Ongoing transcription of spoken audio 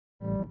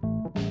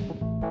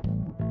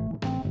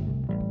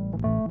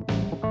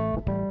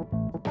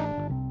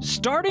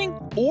Starting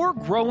or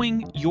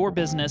growing your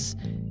business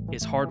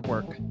is hard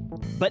work.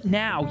 But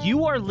now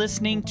you are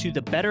listening to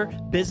the Better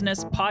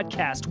Business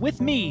Podcast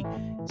with me,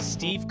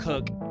 Steve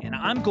Cook, and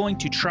I'm going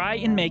to try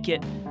and make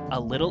it a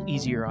little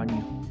easier on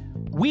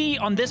you. We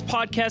on this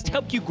podcast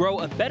help you grow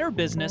a better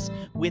business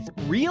with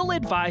real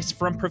advice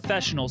from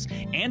professionals,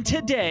 and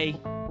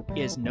today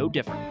is no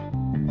different.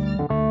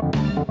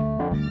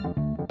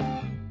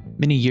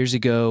 Many years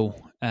ago,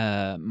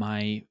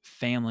 my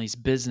family's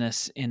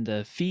business in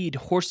the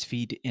horse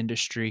feed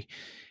industry,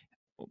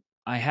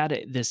 I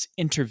had this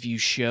interview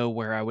show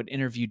where I would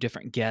interview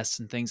different guests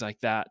and things like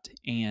that,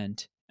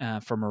 and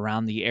from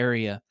around the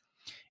area.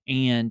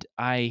 And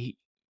I,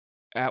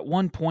 at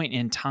one point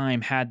in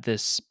time, had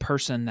this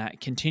person that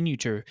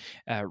continued to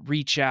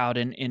reach out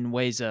in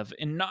ways of,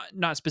 and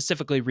not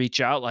specifically reach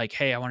out like,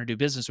 "Hey, I want to do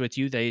business with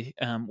you." They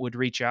would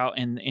reach out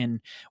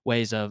in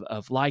ways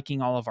of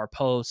liking all of our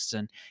posts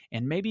and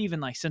maybe even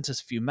like sent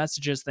us a few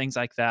messages, things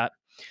like that.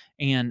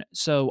 And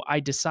so I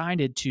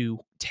decided to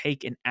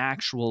take an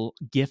actual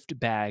gift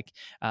bag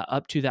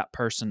up to that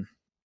person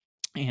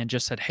and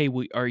just said, "Hey,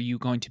 are you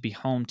going to be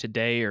home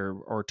today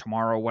or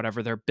tomorrow?"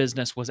 Whatever their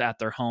business was at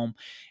their home,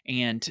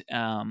 and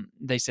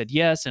they said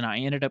yes. And I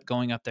ended up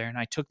going up there, and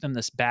I took them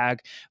this bag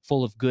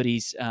full of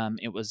goodies.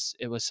 It was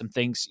some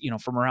things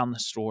from around the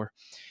store,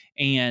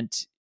 and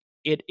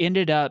it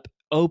ended up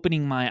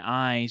opening my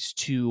eyes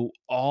to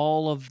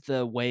all of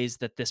the ways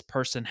that this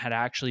person had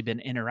actually been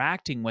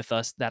interacting with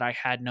us that I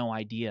had no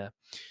idea.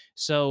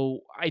 So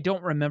I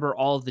don't remember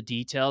all of the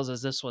details,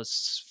 as this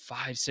was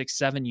 5, 6,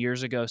 7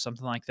 years ago,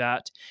 something like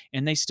that.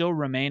 And they still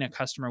remain a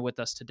customer with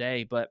us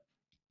today. But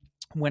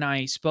when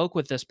I spoke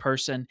with this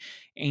person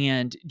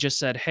and just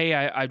said, "Hey,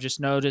 I've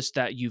just noticed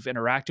that you've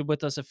interacted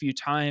with us a few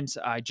times.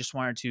 I just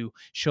wanted to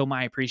show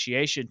my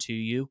appreciation to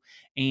you."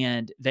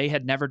 And they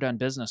had never done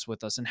business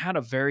with us and had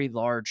a very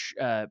large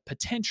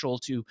potential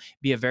to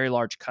be a very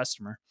large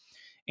customer.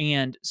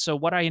 And so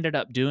what I ended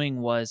up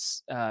doing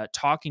was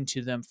talking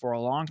to them for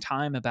a long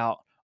time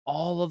about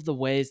all of the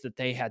ways that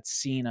they had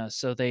seen us.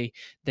 So they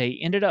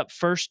ended up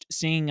first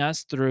seeing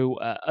us through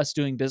us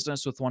doing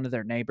business with one of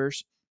their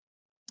neighbors.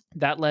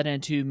 That led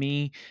into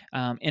me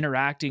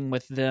interacting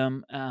with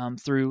them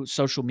through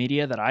social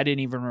media that I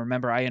didn't even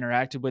remember I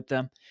interacted with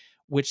them,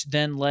 which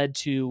then led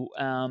to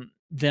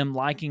them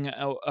liking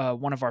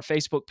one of our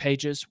Facebook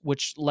pages,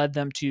 which led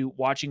them to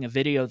watching a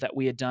video that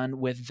we had done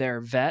with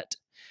their vet,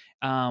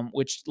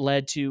 which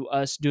led to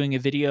us doing a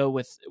video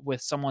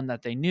with someone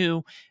that they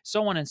knew,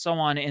 so on and so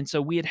on. And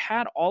so we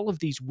had all of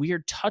these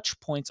weird touch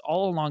points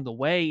all along the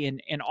way.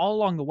 And all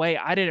along the way,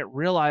 I didn't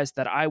realize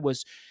that I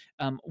was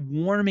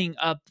warming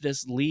up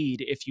this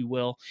lead, if you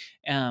will.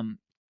 And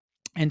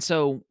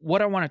so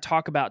what I want to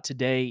talk about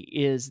today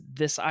is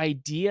this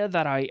idea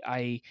that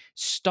I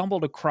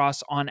stumbled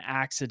across on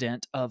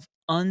accident of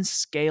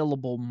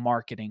unscalable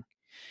marketing.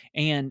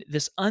 And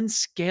this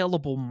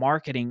unscalable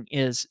marketing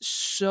is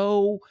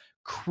so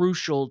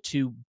crucial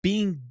to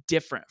being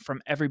different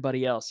from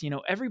everybody else.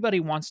 Everybody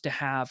wants to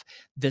have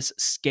this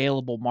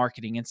scalable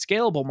marketing, and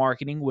scalable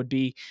marketing would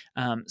be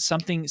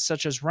something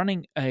such as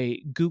running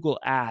a Google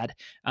ad,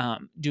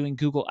 doing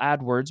Google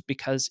AdWords,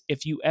 because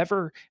if you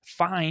ever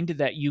find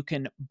that you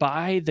can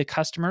buy the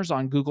customers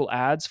on Google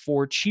Ads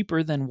for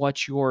cheaper than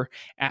what your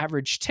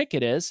average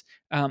ticket is,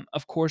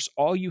 of course,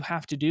 all you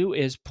have to do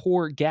is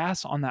pour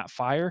gas on that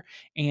fire,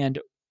 and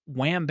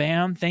wham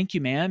bam, thank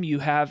you ma'am, you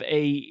have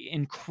a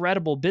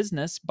incredible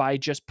business by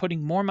just putting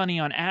more money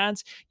on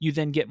ads. You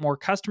then get more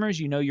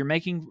customers. You're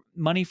making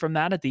money from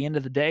that at the end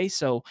of the day,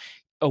 so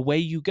away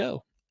you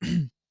go.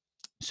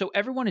 So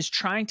everyone is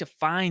trying to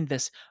find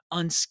this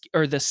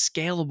the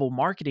scalable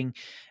marketing,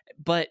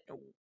 but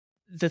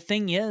the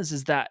thing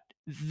is that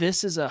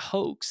this is a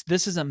hoax.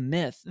 This is a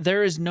myth.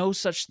 There is no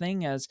such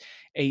thing as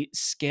a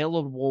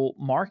scalable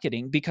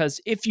marketing, because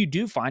if you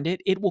do find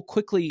it, it will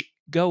quickly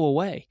go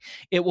away.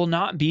 It will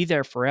not be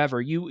there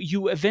forever.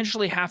 You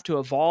eventually have to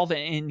evolve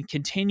and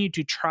continue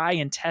to try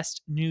and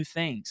test new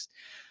things.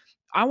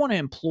 I want to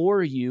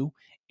implore you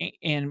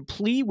and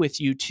plead with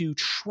you to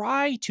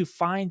try to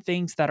find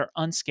things that are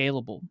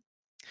unscalable.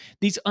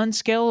 These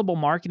unscalable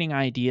marketing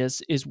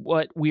ideas is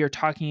what we are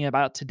talking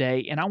about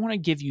today. And I want to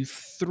give you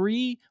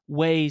 3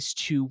 ways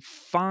to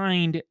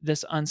find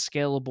this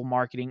unscalable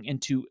marketing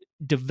and to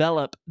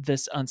develop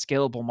this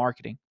unscalable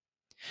marketing.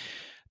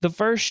 The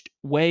first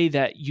way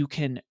that you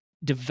can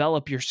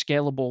develop your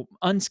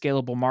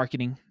unscalable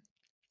marketing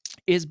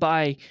is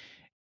by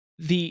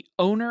the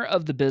owner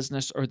of the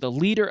business or the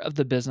leader of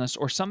the business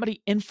or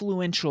somebody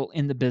influential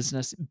in the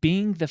business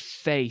being the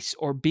face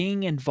or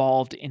being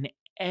involved in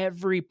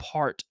every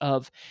part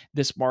of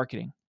this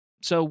marketing.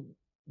 So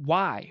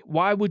why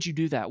would you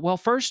do that? Well,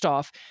 first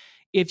off,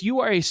 if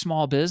you are a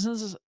small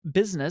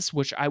business,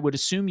 which I would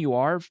assume you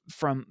are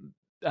from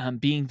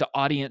being the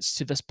audience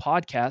to this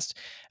podcast,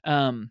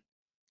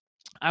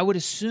 I would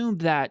assume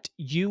that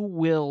you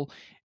will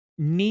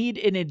need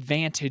an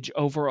advantage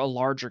over a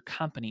larger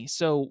company.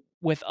 So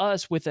with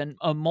us, with a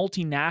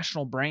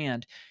multinational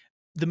brand,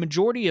 The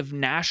majority of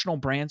national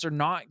brands are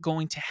not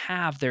going to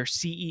have their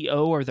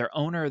CEO or their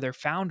owner or their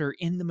founder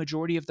in the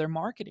majority of their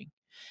marketing.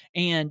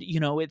 And,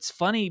 it's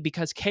funny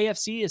because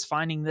KFC is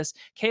finding this.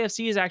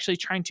 KFC is actually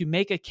trying to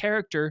make a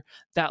character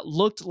that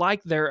looked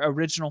like their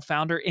original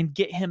founder and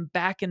get him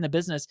back in the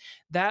business.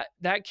 That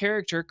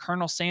character,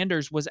 Colonel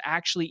Sanders, was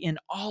actually in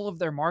all of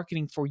their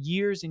marketing for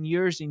years and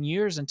years and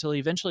years until he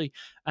eventually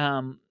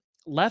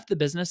left the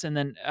business and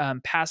then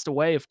passed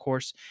away, of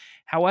course.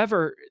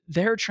 However,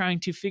 they're trying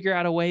to figure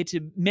out a way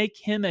to make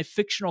him a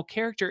fictional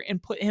character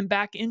and put him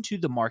back into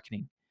the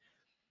marketing.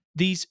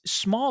 These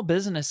small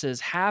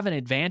businesses have an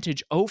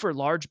advantage over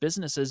large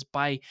businesses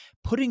by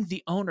putting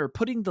the owner,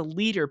 putting the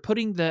leader,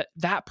 putting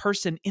that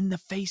person in the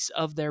face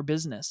of their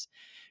business.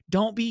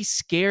 Don't be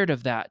scared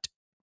of that.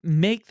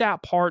 Make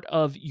that part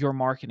of your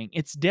marketing.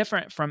 It's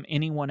different from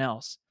anyone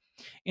else.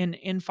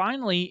 And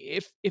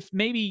finally, if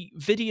maybe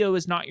video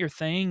is not your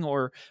thing,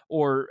 or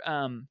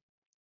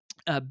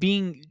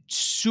being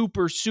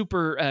super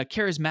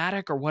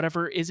charismatic or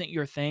whatever isn't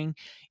your thing,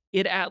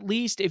 it at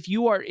least, if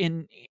you are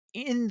in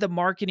the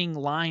marketing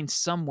line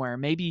somewhere,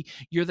 maybe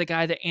you're the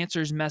guy that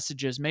answers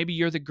messages, maybe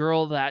you're the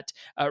girl that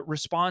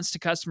responds to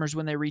customers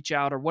when they reach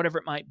out or whatever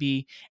it might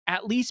be,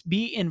 at least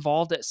be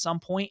involved at some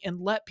point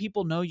and let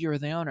people know you're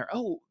the owner.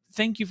 Oh,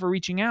 thank you for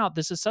reaching out.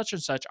 This is such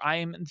and such. I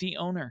am the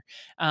owner.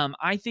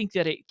 I think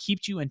that it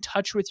keeps you in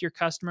touch with your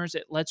customers.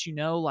 It lets you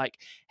know, like,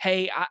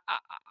 hey,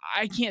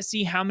 I can't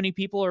see how many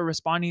people are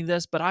responding to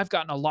this, but I've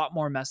gotten a lot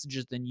more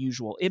messages than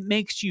usual. It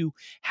makes you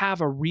have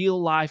a real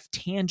life,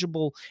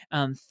 tangible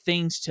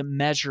things to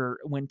measure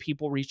when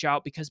people reach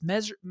out, because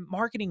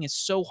marketing is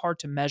so hard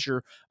to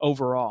measure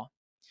overall.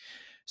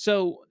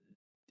 So,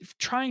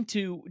 trying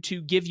to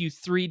give you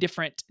three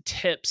different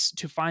tips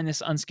to find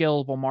this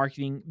unscalable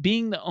marketing,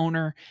 being the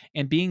owner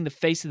and being the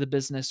face of the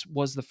business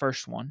was the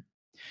first one.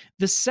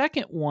 The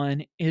second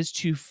one is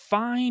to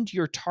find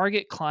your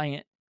target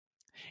client.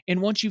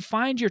 And once you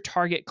find your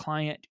target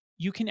client,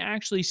 you can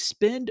actually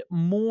spend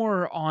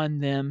more on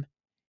them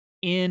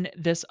in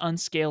this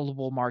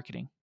unscalable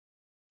marketing.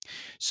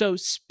 So,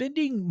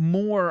 spending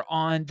more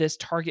on this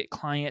target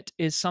client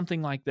is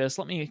something like this.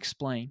 Let me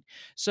explain.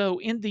 So,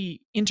 in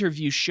the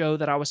interview show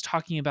that I was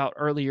talking about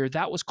earlier,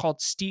 that was called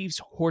Steve's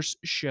Horse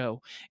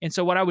Show. And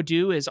so, what I would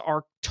do is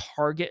our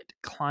target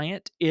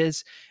client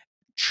is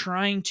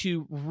trying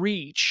to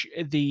reach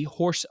the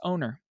horse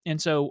owner.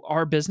 And so,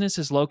 our business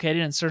is located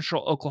in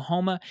central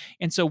Oklahoma.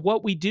 And so,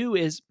 what we do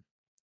is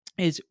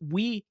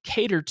we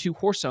cater to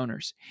horse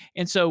owners.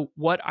 And so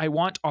what I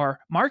want our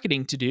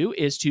marketing to do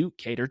is to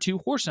cater to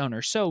horse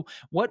owners. So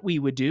what we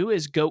would do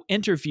is go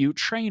interview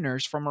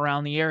trainers from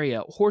around the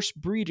area, horse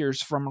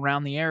breeders from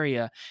around the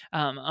area,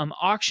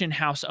 auction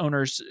house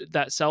owners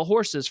that sell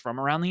horses from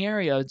around the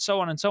area, and so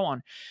on and so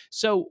on.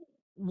 So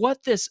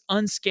what this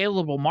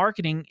unscalable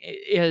marketing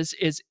is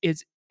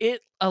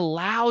it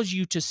allows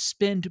you to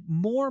spend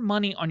more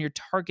money on your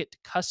target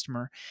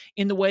customer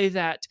in the way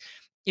that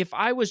if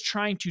I was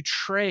trying to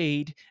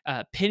trade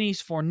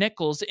pennies for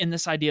nickels in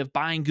this idea of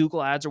buying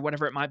Google ads or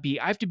whatever it might be,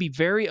 I have to be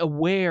very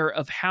aware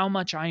of how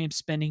much I am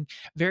spending,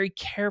 very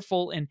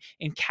careful and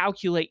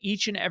calculate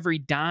each and every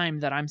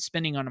dime that I'm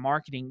spending on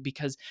marketing,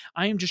 because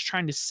I am just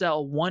trying to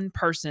sell one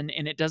person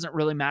and it doesn't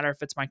really matter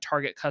if it's my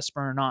target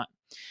customer or not.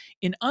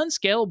 In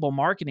unscalable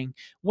marketing,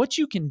 what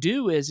you can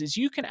do is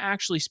you can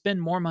actually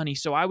spend more money.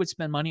 So I would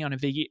spend money on a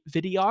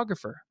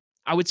videographer.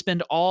 I would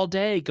spend all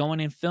day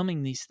going and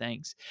filming these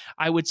things.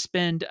 I would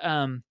spend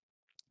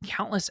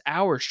countless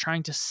hours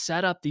trying to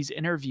set up these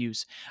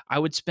interviews. I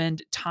would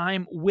spend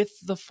time with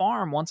the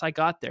farm once I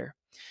got there.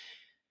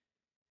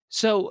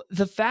 So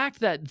the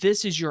fact that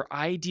this is your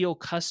ideal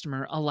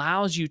customer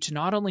allows you to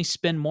not only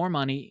spend more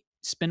money,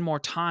 spend more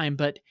time,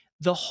 but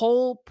the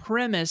whole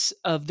premise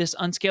of this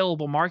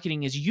unscalable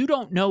marketing is you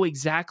don't know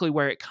exactly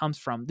where it comes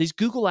from. These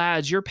Google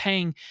ads, you're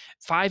paying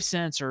 5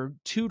 cents or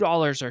 $2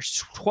 or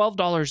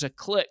 $12 a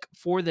click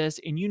for this,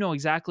 and you know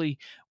exactly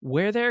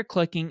where they're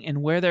clicking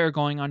and where they're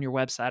going on your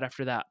website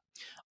after that.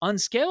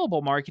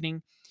 Unscalable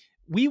marketing,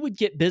 we would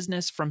get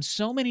business from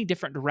so many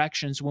different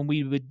directions when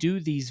we would do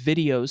these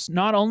videos.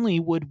 Not only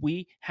would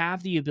we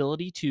have the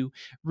ability to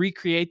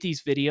recreate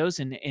these videos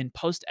and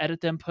post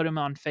edit them, put them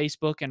on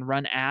Facebook and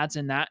run ads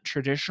in that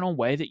traditional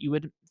way that you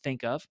would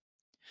think of,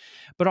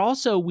 but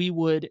also we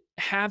would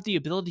have the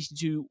ability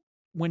to,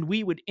 when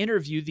we would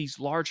interview these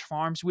large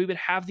farms, we would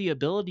have the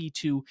ability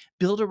to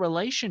build a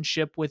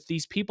relationship with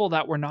these people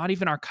that were not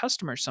even our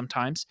customers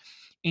sometimes,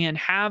 and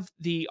have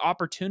the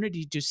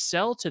opportunity to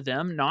sell to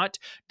them, not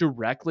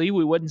directly.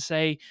 We wouldn't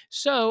say,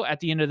 so at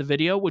the end of the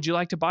video, would you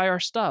like to buy our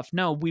stuff?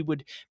 No, we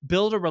would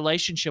build a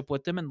relationship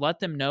with them and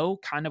let them know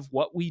kind of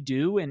what we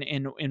do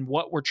and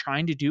what we're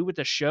trying to do with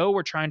the show.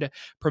 We're trying to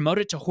promote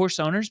it to horse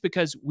owners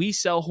because we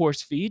sell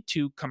horse feed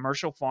to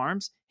commercial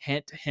farms.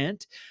 Hint,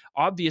 hint.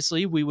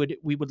 Obviously, we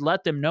would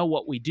let them know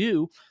what we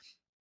do.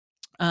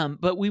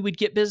 But we would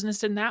get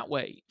business in that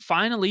way.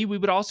 Finally, we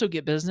would also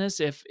get business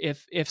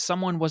if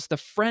someone was the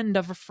friend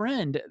of a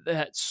friend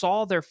that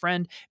saw their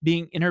friend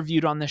being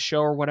interviewed on the show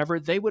or whatever,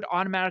 they would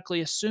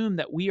automatically assume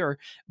that we are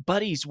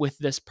buddies with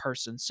this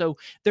person. So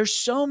there's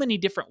so many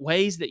different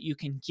ways that you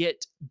can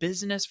get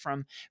business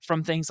from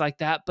things like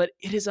that, but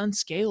it is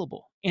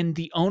unscalable. And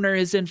the owner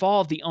is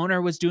involved. The owner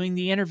was doing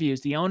the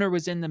interviews. The owner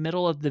was in the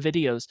middle of the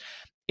videos.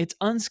 It's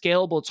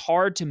unscalable. It's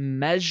hard to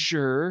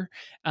measure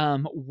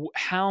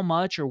how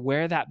much or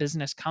where that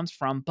business comes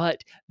from,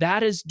 but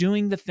that is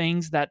doing the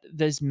things that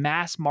this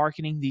mass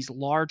marketing, these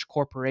large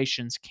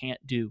corporations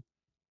can't do.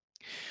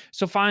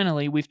 So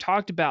finally, we've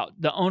talked about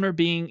the owner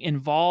being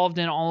involved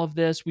in all of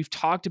this. We've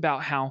talked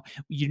about how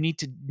you need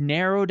to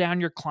narrow down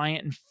your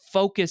client and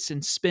focus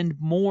and spend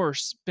more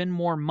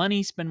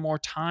money, spend more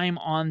time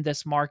on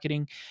this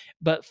marketing.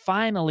 But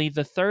finally,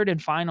 the third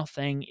and final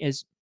thing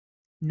is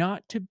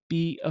not to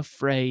be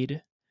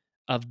afraid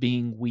of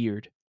being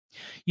weird.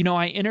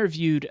 I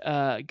interviewed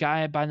a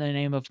guy by the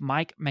name of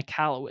Mike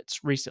Michalowicz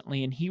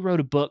recently, and he wrote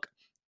a book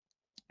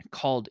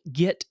called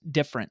Get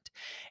Different.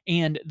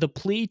 And the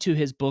plea to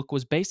his book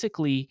was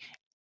basically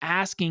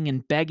asking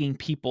and begging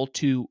people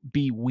to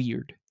be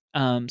weird.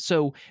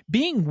 So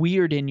being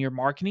weird in your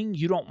marketing,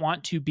 you don't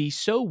want to be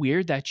so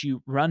weird that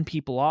you run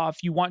people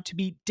off. You want to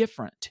be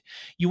different.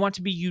 You want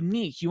to be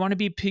unique. You want to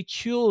be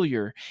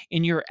peculiar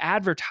in your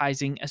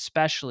advertising,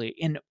 especially.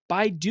 And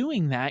by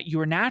doing that, you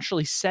are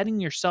naturally setting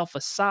yourself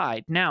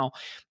aside. Now,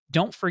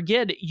 don't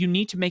forget, you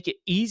need to make it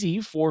easy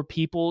for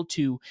people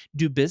to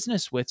do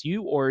business with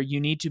you, or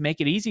you need to make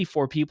it easy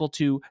for people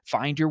to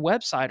find your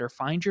website or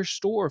find your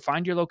store,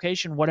 find your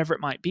location, whatever it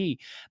might be.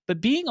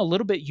 But being a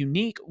little bit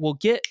unique will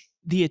get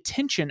the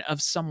attention of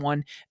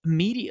someone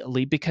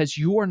immediately because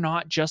you are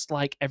not just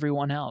like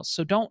everyone else.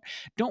 So don't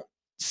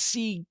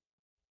see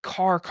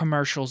car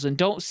commercials and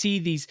don't see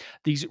these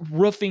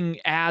roofing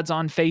ads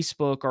on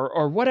Facebook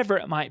or whatever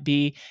it might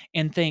be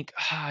and think,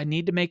 I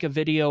need to make a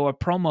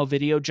promo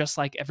video just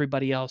like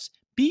everybody else.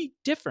 Be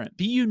different,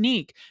 be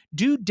unique,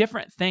 do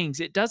different things.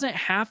 It doesn't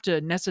have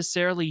to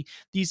necessarily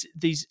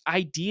these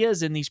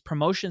ideas and these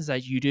promotions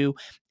that you do,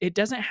 it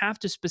doesn't have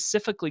to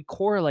specifically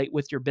correlate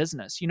with your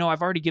business.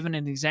 I've already given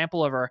an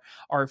example of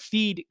our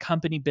feed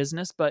company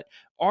business, but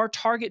our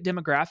target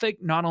demographic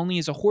not only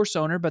is a horse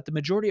owner, but the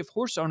majority of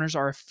horse owners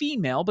are a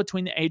female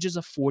between the ages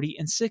of 40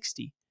 and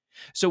 60.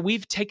 So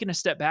we've taken a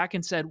step back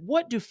and said,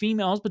 what do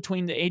females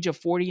between the age of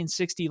 40 and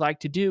 60 like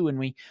to do? And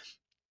we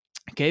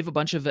gave a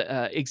bunch of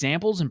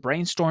examples and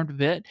brainstormed a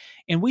bit.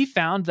 And we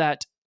found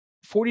that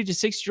 40 to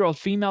 60-year-old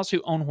females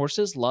who own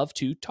horses love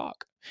to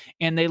talk,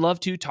 and they love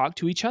to talk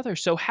to each other.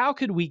 So how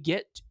could we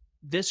get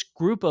this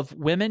group of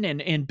women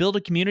and build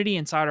a community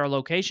inside our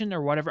location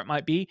or whatever it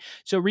might be?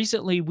 So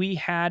recently we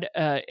had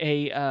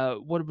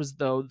what was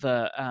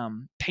the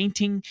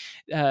painting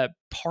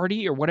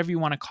party or whatever you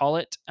want to call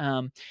it,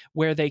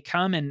 where they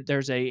come and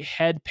there's a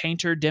head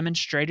painter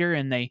demonstrator,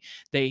 and they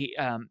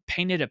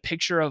painted a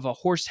picture of a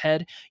horse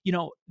head.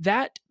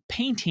 That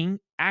painting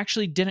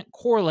actually didn't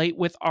correlate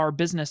with our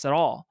business at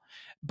all,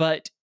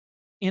 but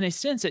in a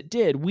sense, it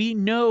did. We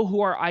know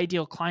who our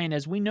ideal client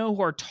is. We know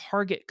who our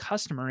target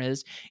customer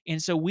is.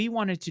 And so we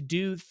wanted to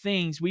do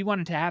things, we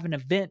wanted to have an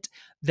event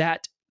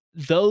that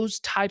those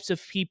types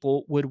of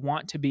people would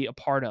want to be a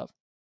part of.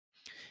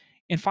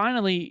 And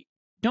finally,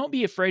 don't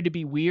be afraid to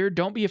be weird.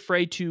 Don't be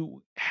afraid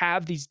to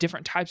have these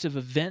different types of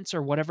events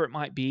or whatever it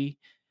might be.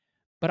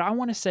 But I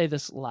want to say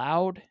this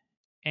loud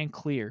and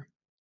clear.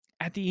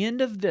 At the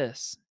end of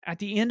this, at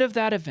the end of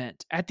that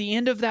event, at the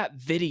end of that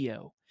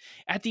video,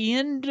 at the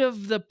end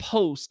of the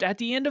post, at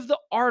the end of the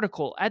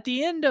article, at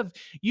the end of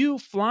you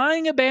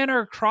flying a banner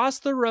across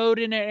the road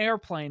in an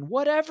airplane,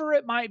 whatever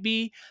it might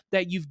be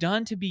that you've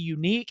done to be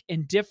unique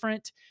and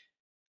different,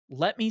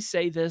 let me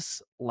say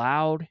this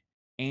loud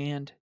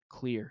and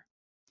clear.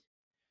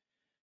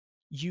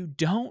 You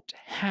don't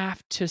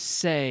have to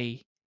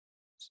say,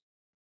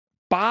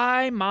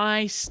 buy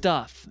my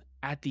stuff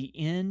at the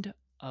end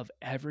of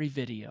every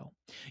video.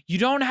 You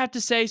don't have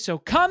to say, so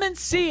come and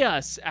see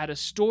us at a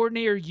store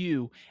near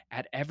you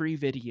at every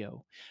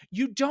video.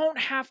 You don't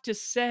have to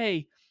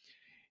say,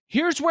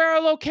 here's where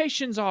our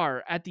locations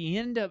are at the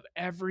end of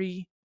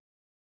every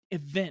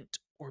event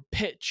or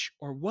pitch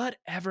or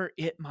whatever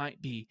it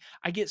might be.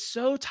 I get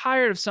so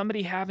tired of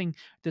somebody having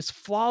this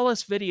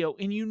flawless video,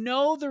 and you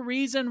know the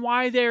reason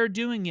why they're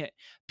doing it.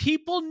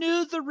 People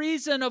knew the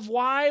reason of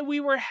why we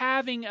were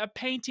having a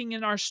painting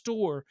in our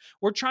store.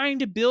 We're trying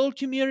to build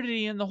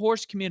community in the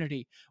horse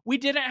community. We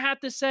didn't have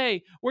to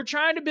say, we're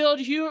trying to build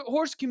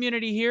horse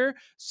community here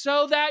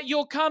so that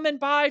you'll come and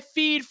buy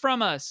feed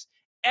from us.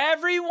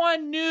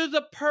 Everyone knew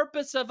the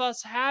purpose of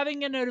us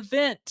having an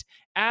event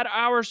at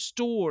our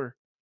store.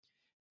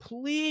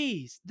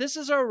 Please, this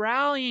is a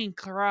rallying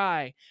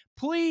cry.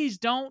 Please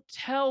don't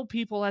tell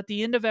people at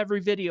the end of every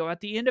video,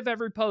 at the end of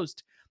every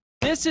post,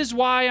 this is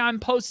why I'm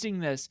posting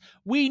this.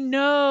 We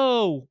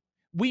know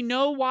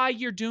why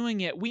you're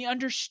doing it. We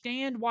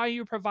understand why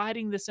you're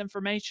providing this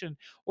information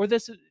or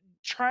this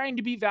trying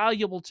to be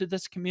valuable to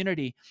this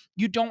community.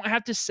 You don't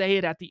have to say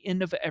it at the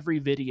end of every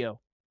video.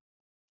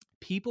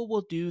 People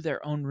will do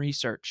their own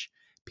research.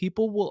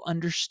 People will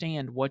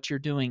understand what you're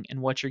doing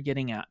and what you're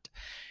getting at.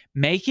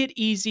 Make it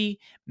easy,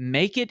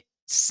 make it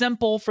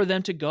simple for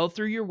them to go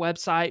through your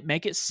website,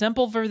 make it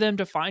simple for them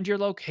to find your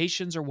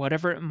locations or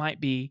whatever it might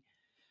be,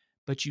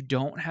 but you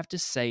don't have to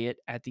say it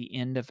at the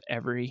end of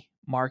every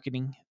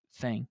marketing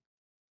thing.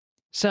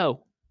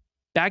 So,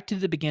 back to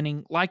the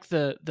beginning, like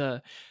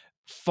the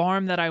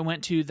farm that I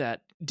went to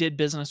that did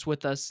business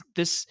with us,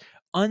 this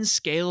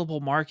unscalable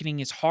marketing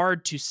is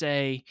hard to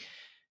say,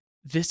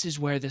 this is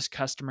where this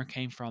customer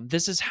came from.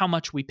 This is how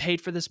much we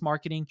paid for this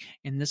marketing,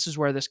 and this is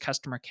where this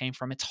customer came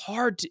from. It's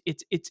hard to,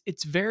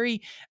 it's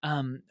very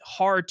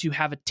hard to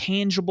have a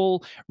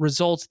tangible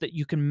results that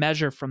you can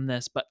measure from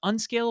this. But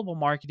unscalable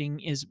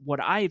marketing is what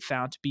I have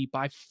found to be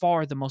by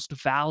far the most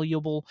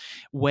valuable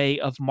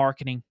way of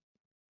marketing.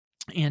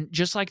 And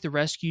just like the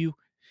rescue,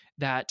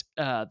 that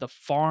the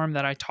farm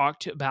that I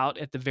talked about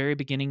at the very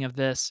beginning of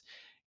this,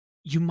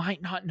 you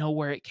might not know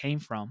where it came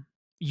from.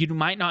 You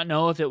might not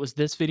know if it was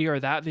this video or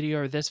that video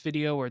or this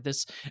video or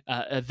this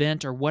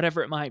event or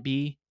whatever it might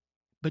be,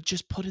 but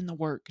just put in the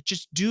work.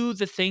 Just do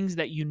the things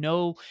that you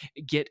know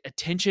get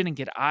attention and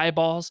get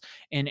eyeballs,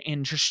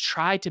 and just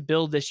try to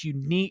build this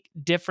unique,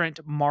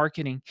 different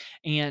marketing,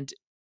 and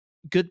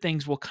good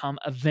things will come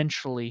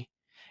eventually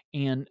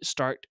and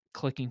start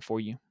clicking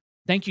for you.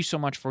 Thank you so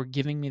much for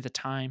giving me the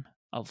time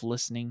of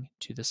listening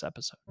to this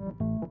episode.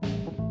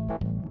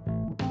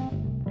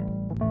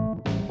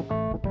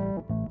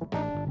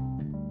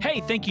 Hey,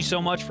 thank you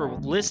so much for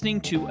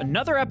listening to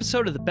another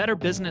episode of the Better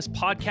Business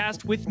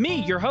Podcast with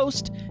me, your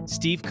host,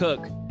 Steve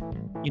Cook.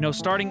 You know,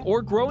 starting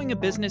or growing a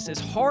business is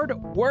hard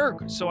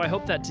work, so I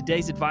hope that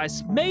today's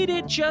advice made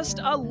it just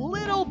a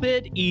little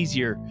bit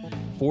easier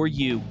for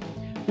you.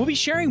 We'll be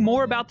sharing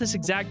more about this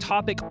exact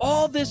topic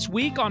all this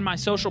week on my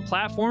social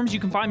platforms.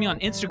 You can find me on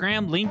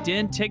Instagram,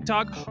 LinkedIn,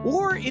 TikTok,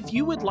 or if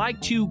you would like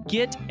to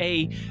get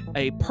a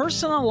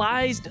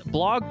personalized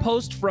blog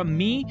post from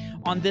me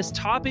on this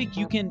topic,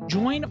 you can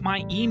join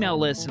my email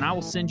list, and I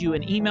will send you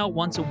an email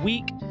once a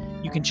week.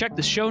 You can check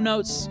the show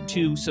notes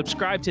to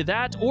subscribe to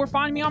that, or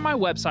find me on my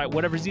website,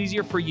 whatever's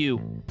easier for you.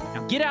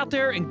 Now get out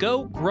there and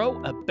go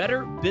grow a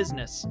better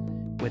business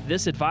with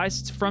this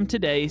advice from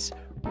today's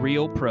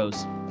Real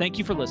Pros. Thank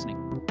you for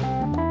listening.